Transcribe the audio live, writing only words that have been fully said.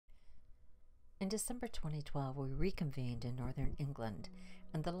In December 2012, we reconvened in northern England,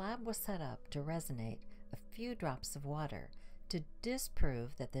 and the lab was set up to resonate a few drops of water to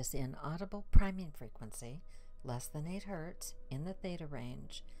disprove that this inaudible priming frequency, less than 8 Hz in the theta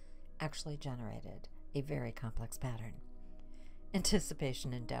range, actually generated a very complex pattern.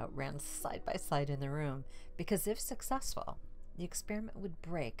 Anticipation and doubt ran side by side in the room because if successful, the experiment would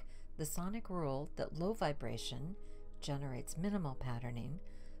break the sonic rule that low vibration generates minimal patterning,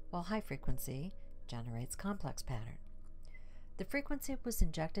 while high frequency generates complex pattern. The frequency was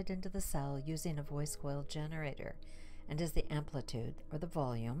injected into the cell using a voice coil generator, and as the amplitude, or the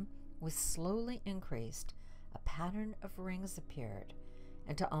volume, was slowly increased, a pattern of rings appeared,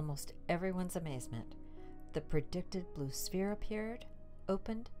 and to almost everyone's amazement, the predicted blue sphere appeared,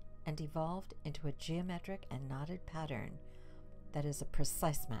 opened, and evolved into a geometric and knotted pattern that is a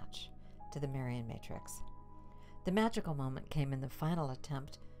precise match to the Marian matrix. The magical moment came in the final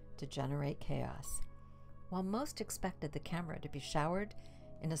attempt to generate chaos. While most expected the camera to be showered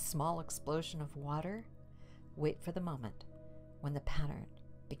in a small explosion of water, wait for the moment when the pattern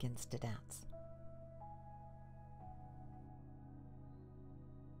begins to dance.